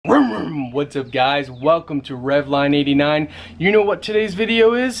What's up guys, welcome to Revline89. You know what today's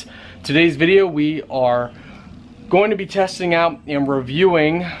video is? Today's video we are going to be testing out and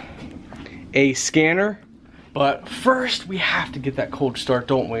reviewing a scanner. But first we have to get that cold start,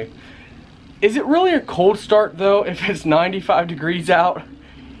 don't we? Is it really a cold start though if it's 95 degrees out?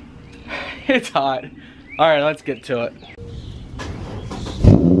 It's hot. Alright, let's get to it.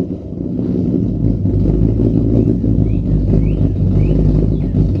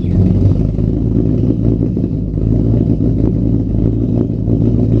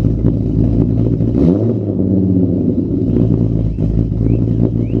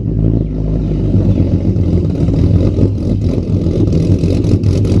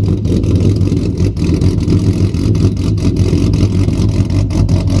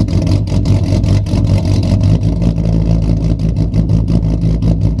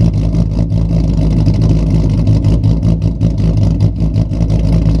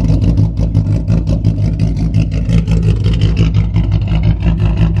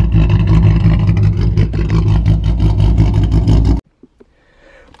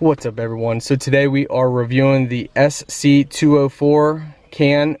 What's up everyone? So today we are reviewing the SC204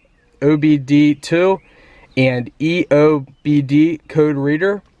 CAN OBD2 and EOBD code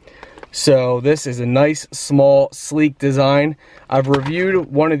reader. So this is a nice, small, sleek design. I've reviewed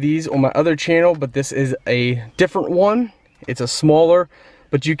one of these on my other channel, but this is a different one. It's a smaller,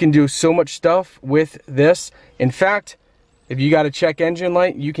 but you can do so much stuff with this. In fact, if you got a check engine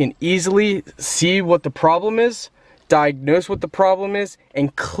light, you can easily see what the problem is, diagnose what the problem is,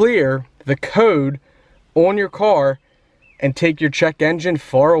 and clear the code on your car and take your check engine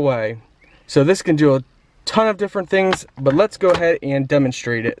far away. So this can do a ton of different things, but let's go ahead and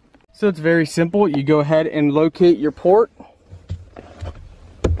demonstrate it. So it's very simple. You go ahead and locate your port.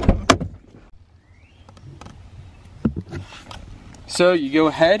 So you go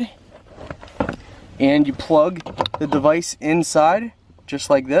ahead and you plug the device inside just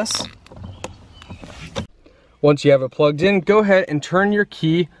like this. Once you have it plugged in, go ahead and turn your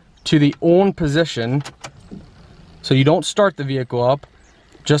key to the on position. So you don't start the vehicle up,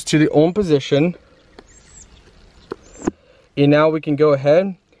 just to the on position. And now we can go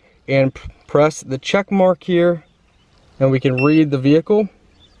ahead and press the check mark here, and we can read the vehicle.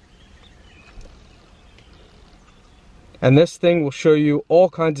 And this thing will show you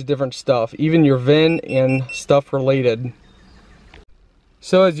all kinds of different stuff, even your VIN and stuff related.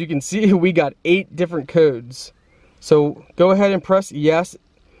 So as you can see, we got 8 different codes. So go ahead and press yes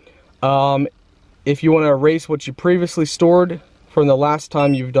if you want to erase what you previously stored from the last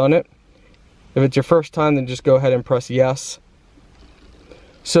time you've done it. If it's your first time, then just go ahead and press yes.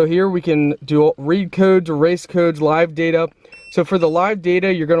 So here we can do read codes, erase codes, live data. So for the live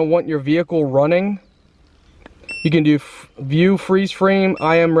data, you're going to want your vehicle running. You can do view freeze frame,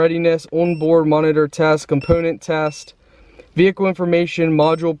 IM readiness, onboard monitor test, component test, vehicle information,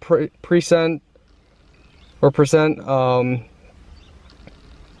 module percent,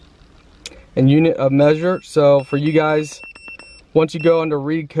 and unit of measure. So for you guys, once you go under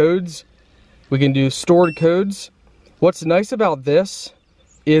read codes, we can do stored codes. What's nice about this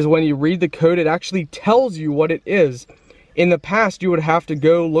is when you read the code, it actually tells you what it is. In the past, you would have to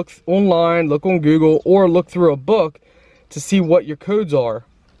go look online, look on Google, or look through a book to see what your codes are.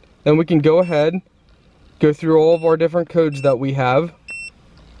 Then we can go ahead, go through all of our different codes that we have.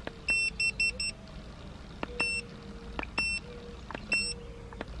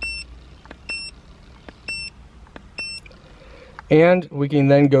 And we can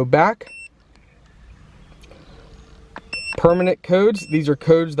then go back. Permanent codes, these are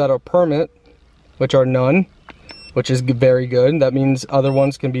codes that are permanent, which are none, which is very good. That means other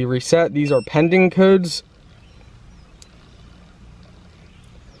ones can be reset. These are pending codes.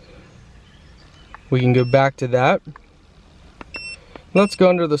 We can go back to that. Let's go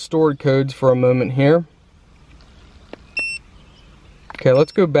under the stored codes for a moment here. Okay,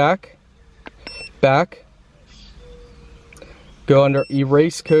 let's go back. Go under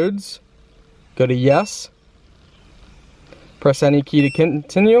erase codes. Go to yes. Press any key to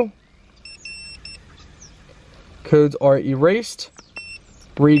continue. Codes are erased.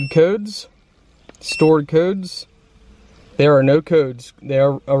 Read codes. Stored codes. There are no codes. They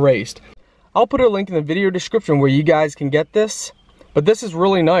are erased. I'll put a link in the video description where you guys can get this. But this is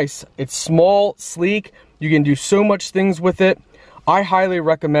really nice. It's small, sleek. You can do so much things with it. I highly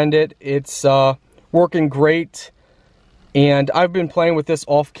recommend it. It's working great. And I've been playing with this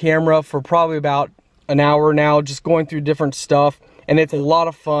off camera for probably about an hour now, just going through different stuff. And it's a lot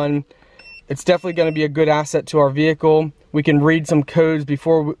of fun. It's definitely going to be a good asset to our vehicle. We can read some codes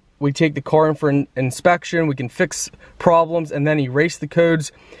before we take the car in for an inspection, we can fix problems and then erase the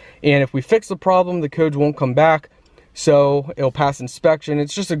codes. And if we fix the problem, the codes won't come back, so it'll pass inspection.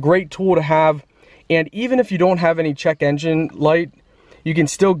 It's just a great tool to have. And even if you don't have any check engine light, you can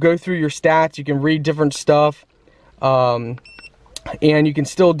still go through your stats, you can read different stuff, and you can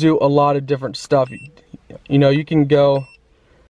still do a lot of different stuff. You know, you can go